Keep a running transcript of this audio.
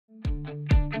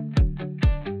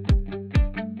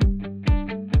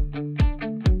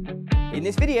In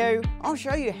this video, I'll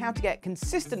show you how to get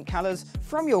consistent colors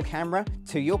from your camera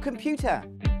to your computer.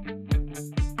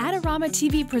 Adorama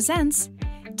TV presents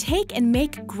Take and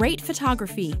Make Great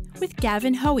Photography with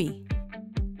Gavin Hoey.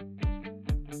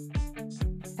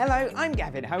 Hello, I'm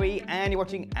Gavin Hoey and you're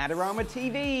watching Adorama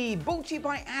TV, brought to you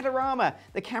by Adorama,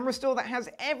 the camera store that has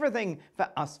everything for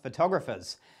us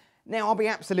photographers. Now, I'll be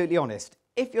absolutely honest,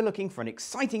 if you're looking for an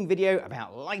exciting video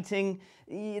about lighting,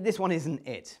 this one isn't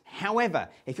it. However,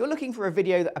 if you're looking for a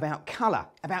video about color,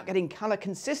 about getting color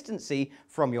consistency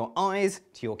from your eyes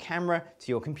to your camera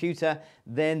to your computer,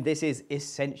 then this is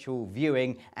essential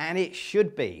viewing, and it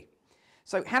should be.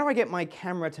 So how do I get my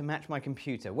camera to match my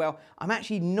computer? Well, I'm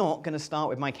actually not going to start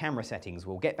with my camera settings.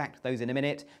 We'll get back to those in a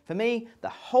minute. For me, the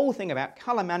whole thing about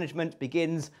color management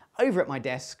begins over at my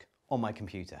desk on my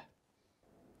computer.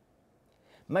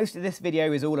 Most of this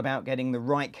video is all about getting the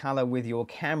right color with your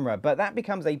camera, but that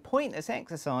becomes a pointless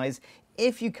exercise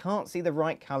if you can't see the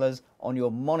right colors on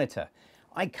your monitor.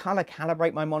 I color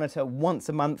calibrate my monitor once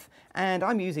a month, and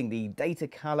I'm using the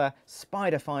Datacolor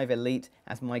SpyderCheckr Elite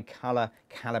as my color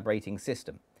calibrating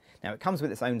system. Now, it comes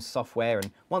with its own software,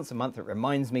 and once a month it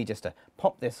reminds me just to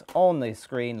pop this on the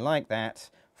screen like that,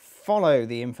 follow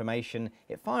the information,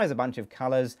 it fires a bunch of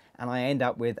colors, and I end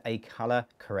up with a color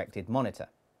corrected monitor.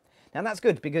 Now that's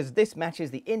good because this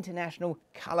matches the international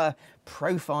color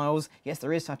profiles. Yes,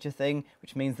 there is such a thing,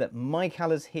 which means that my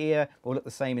colors here will look the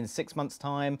same in 6 months'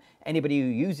 time. Anybody who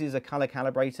uses a color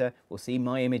calibrator will see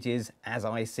my images as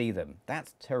I see them.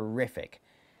 That's terrific.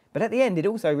 But at the end, it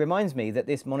also reminds me that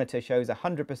this monitor shows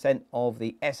 100% of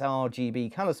the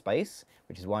sRGB color space,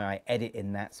 which is why I edit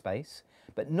in that space,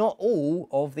 but not all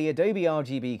of the Adobe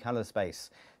RGB color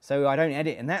space. So I don't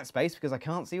edit in that space because I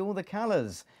can't see all the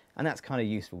colors. And that's kind of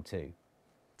useful too.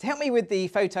 To help me with the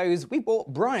photos, we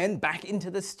brought Brian back into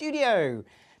the studio.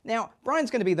 Now, Brian's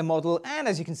going to be the model, and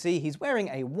as you can see, he's wearing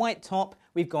a white top.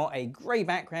 We've got a grey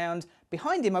background.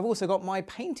 Behind him, I've also got my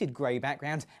painted grey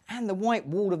background and the white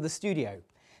wall of the studio.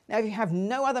 Now, if you have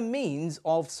no other means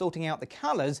of sorting out the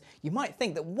colours, you might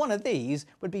think that one of these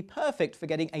would be perfect for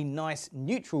getting a nice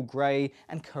neutral grey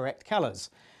and correct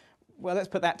colours. Well, let's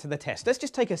put that to the test. Let's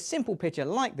just take a simple picture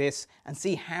like this and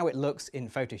see how it looks in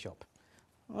Photoshop.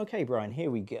 Okay, Brian,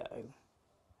 here we go.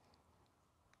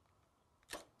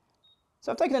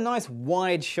 So I've taken a nice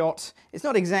wide shot. It's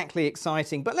not exactly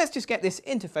exciting, but let's just get this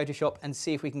into Photoshop and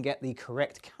see if we can get the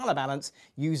correct colour balance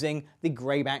using the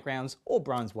grey backgrounds or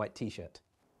Brian's white t-shirt.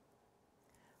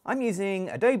 I'm using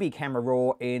Adobe Camera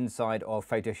Raw inside of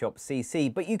Photoshop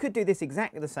CC, but you could do this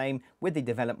exactly the same with the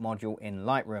Develop module in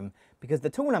Lightroom, because the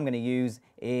tool I'm going to use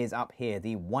is up here,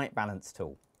 the White Balance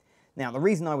tool. Now, the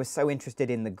reason I was so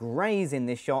interested in the greys in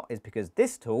this shot is because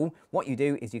this tool, what you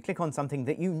do is you click on something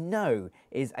that you know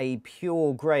is a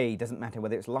pure grey. Doesn't matter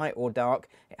whether it's light or dark,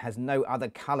 it has no other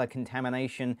colour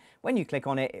contamination. When you click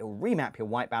on it, it will remap your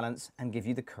white balance and give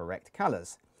you the correct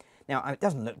colours. Now, it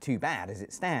doesn't look too bad as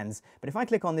it stands, but if I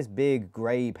click on this big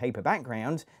grey paper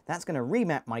background, that's going to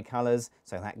remap my colours,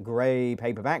 so that grey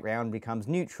paper background becomes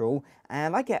neutral,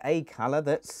 and I get a colour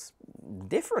that's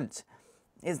different.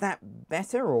 Is that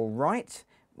better or right?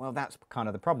 Well, that's kind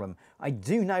of the problem. I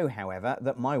do know, however,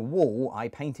 that my wall, I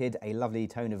painted a lovely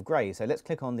tone of grey, so let's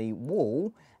click on the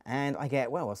wall, and I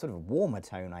get, well, a sort of warmer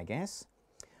tone, I guess.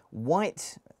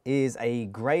 White is a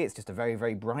grey, it's just a very,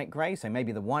 very bright grey, so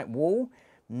maybe the white wall.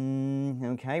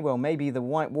 Okay, well, maybe the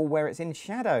white wall where it's in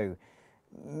shadow.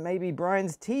 Maybe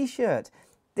Brian's t-shirt.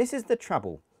 This is the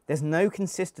trouble. There's no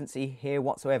consistency here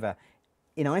whatsoever.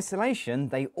 In isolation,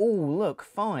 they all look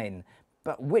fine.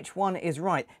 But which one is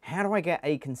right? How do I get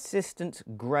a consistent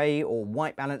grey or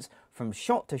white balance from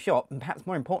shot to shot, and perhaps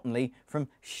more importantly, from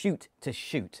shoot to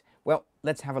shoot? Well,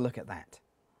 let's have a look at that.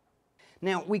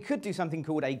 Now, we could do something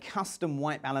called a custom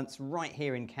white balance right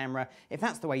here in camera. If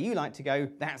that's the way you like to go,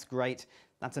 that's great.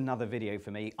 That's another video for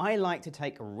me. I like to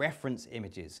take reference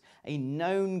images, a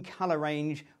known color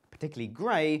range, particularly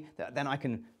grey, that then I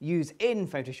can use in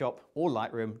Photoshop or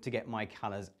Lightroom to get my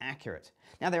colors accurate.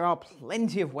 Now, there are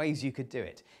plenty of ways you could do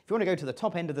it. If you want to go to the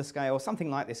top end of the scale, something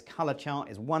like this color chart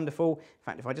is wonderful. In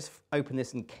fact, if I just open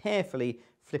this and carefully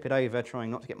flip it over,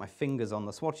 trying not to get my fingers on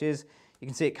the swatches, you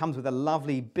can see it comes with a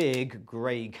lovely big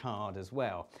grey card as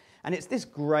well. And it's this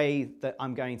grey that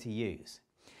I'm going to use.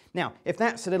 Now, if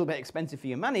that's a little bit expensive for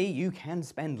your money, you can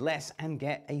spend less and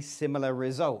get a similar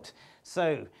result.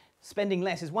 So, spending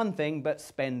less is one thing, but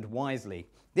spend wisely.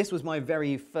 This was my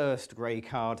very first grey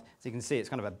card. So you can see it's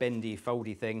kind of a bendy,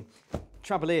 foldy thing.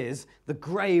 Trouble is, the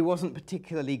grey wasn't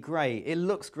particularly grey. It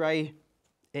looks grey,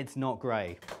 it's not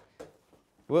grey.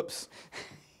 Whoops.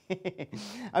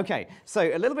 Okay, so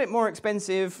a little bit more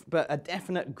expensive, but a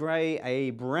definite grey,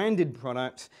 a branded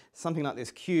product, something like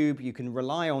this cube you can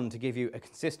rely on to give you a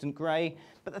consistent grey.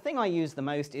 But the thing I use the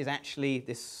most is actually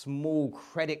this small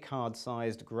credit card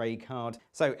sized grey card.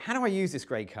 So how do I use this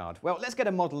grey card? Well, let's get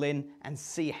a model in and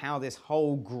see how this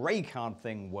whole grey card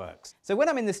thing works. So when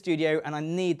I'm in the studio and I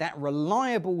need that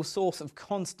reliable source of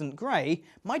constant grey,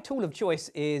 my tool of choice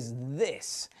is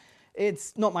this.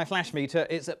 It's not my flash meter,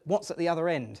 it's what's at the other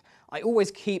end. I always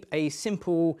keep a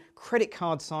simple credit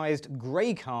card sized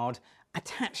grey card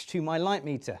attached to my light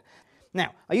meter.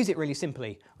 Now, I use it really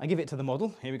simply. I give it to the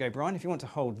model. Here we go, Brian, if you want to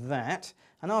hold that.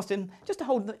 And asked him just to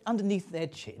hold it underneath their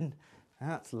chin.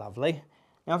 That's lovely.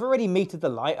 Now, I've already metered the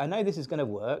light. I know this is going to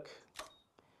work.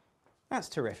 That's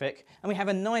terrific. And we have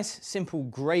a nice, simple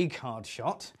grey card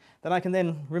shot that I can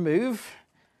then remove.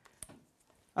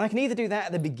 And I can either do that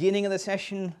at the beginning of the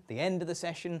session, the end of the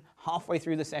session, halfway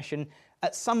through the session.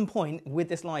 At some point with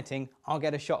this lighting, I'll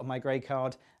get a shot of my grey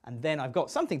card, and then I've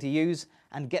got something to use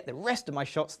and get the rest of my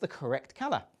shots the correct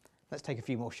colour. Let's take a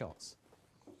few more shots.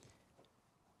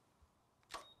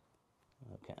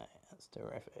 Okay, that's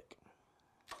terrific.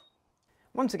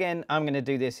 Once again, I'm going to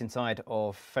do this inside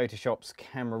of Photoshop's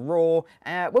Camera Raw.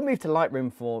 We'll move to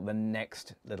Lightroom for the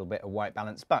next little bit of white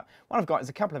balance, but what I've got is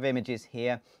a couple of images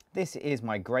here. This is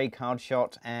my grey card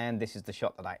shot, and this is the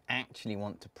shot that I actually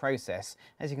want to process.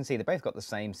 As you can see, they both got the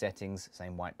same settings,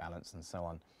 same white balance and so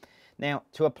on. Now,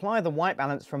 to apply the white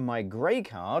balance from my grey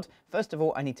card, first of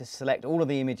all, I need to select all of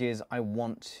the images I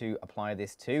want to apply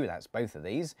this to. That's both of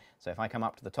these. So if I come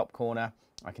up to the top corner,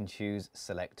 I can choose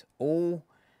Select All.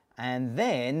 And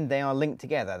then they are linked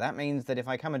together. That means that if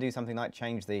I come and do something like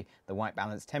change the white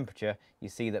balance temperature, you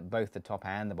see that both the top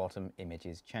and the bottom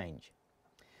images change.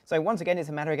 So once again, it's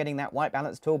a matter of getting that white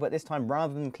balance tool, but this time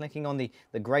rather than clicking on the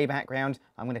grey background,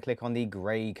 I'm going to click on the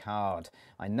grey card.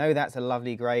 I know that's a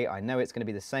lovely grey. I know it's going to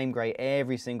be the same grey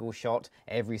every single shot,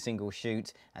 every single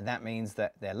shoot, and that means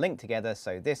that they're linked together.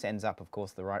 So this ends up, of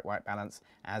course, the right white balance,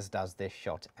 as does this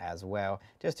shot as well.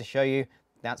 Just to show you,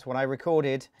 that's what I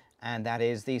recorded. And that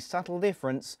is the subtle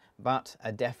difference, but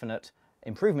a definite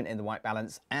improvement in the white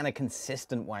balance and a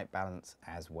consistent white balance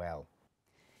as well.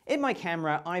 In my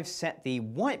camera, I've set the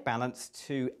white balance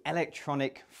to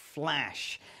electronic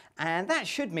flash, and that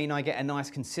should mean I get a nice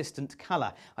consistent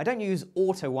color. I don't use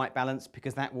auto white balance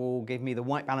because that will give me the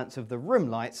white balance of the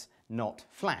room lights, not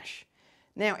flash.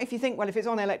 Now, if you think, well, if it's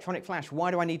on electronic flash,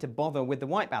 why do I need to bother with the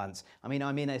white balance? I mean,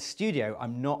 I'm in a studio,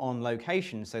 I'm not on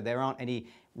location, so there aren't any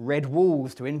red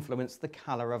walls to influence the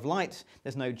color of light.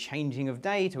 There's no changing of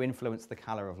day to influence the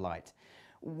color of light.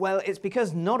 Well, it's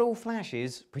because not all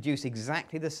flashes produce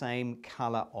exactly the same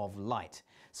color of light.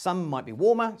 Some might be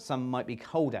warmer, some might be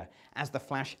colder. As the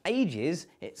flash ages,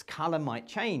 its color might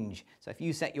change. So if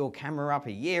you set your camera up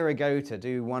a year ago to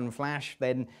do one flash,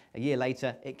 then a year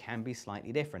later, it can be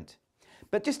slightly different.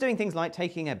 But just doing things like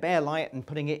taking a bare light and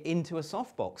putting it into a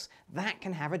softbox, that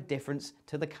can have a difference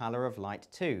to the color of light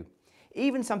too.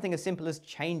 Even something as simple as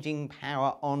changing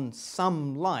power on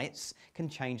some lights can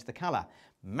change the color.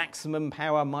 Maximum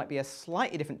power might be a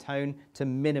slightly different tone to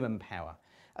minimum power.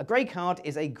 A grey card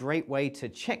is a great way to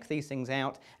check these things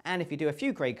out, and if you do a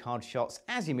few grey card shots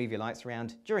as you move your lights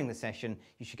around during the session,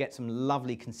 you should get some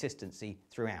lovely consistency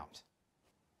throughout.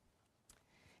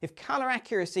 If color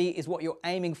accuracy is what you're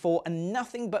aiming for and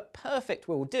nothing but perfect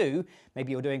will do,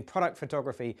 maybe you're doing product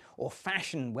photography or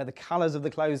fashion where the colors of the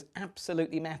clothes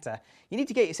absolutely matter, you need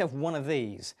to get yourself one of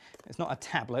these. It's not a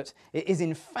tablet, it is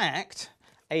in fact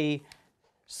a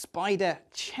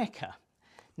SpyderCheckr.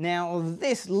 Now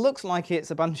this looks like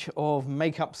it's a bunch of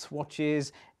makeup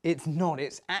swatches. It's not,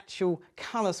 it's actual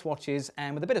color swatches,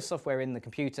 and with a bit of software in the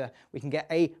computer, we can get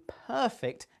a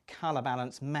perfect color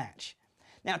balance match.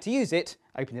 Now to use it,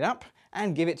 open it up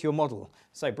and give it to your model.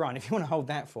 So Brian, if you want to hold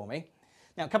that for me.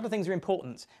 Now a couple of things are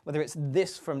important, whether it's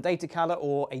this from Datacolor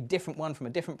or a different one from a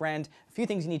different brand, a few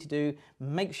things you need to do.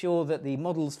 Make sure that the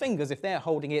model's fingers, if they're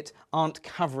holding it, aren't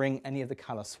covering any of the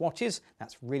color swatches.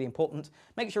 That's really important.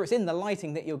 Make sure it's in the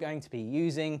lighting that you're going to be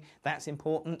using. That's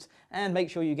important. And make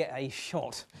sure you get a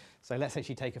shot. So let's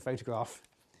actually take a photograph.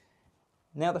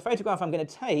 Now the photograph I'm going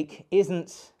to take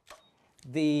isn't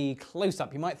the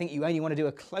close-up. You might think you only want to do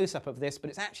a close-up of this,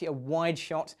 but it's actually a wide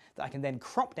shot that I can then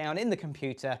crop down in the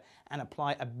computer and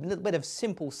apply a little bit of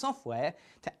simple software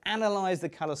to analyze the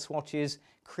color swatches,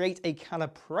 create a color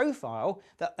profile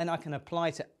that then I can apply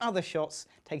to other shots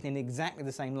taken in exactly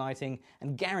the same lighting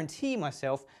and guarantee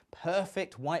myself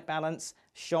perfect white balance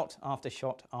shot after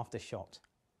shot after shot.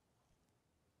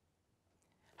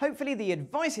 Hopefully the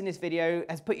advice in this video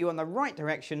has put you on the right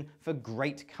direction for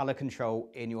great color control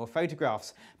in your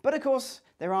photographs. But of course,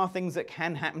 there are things that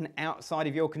can happen outside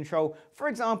of your control. For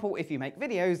example, if you make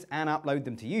videos and upload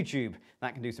them to YouTube,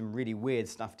 that can do some really weird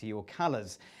stuff to your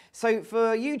colors. So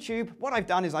for YouTube, what I've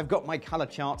done is I've got my color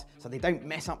chart so they don't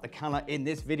mess up the color in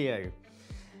this video.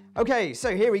 Okay,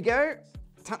 so here we go.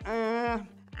 Ta-da.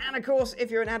 And of course,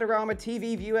 if you're an Adorama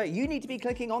TV viewer, you need to be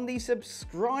clicking on the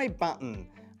subscribe button.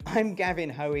 I'm Gavin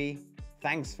Hoey.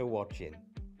 Thanks for watching.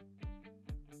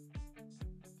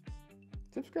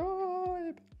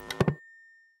 Subscribe.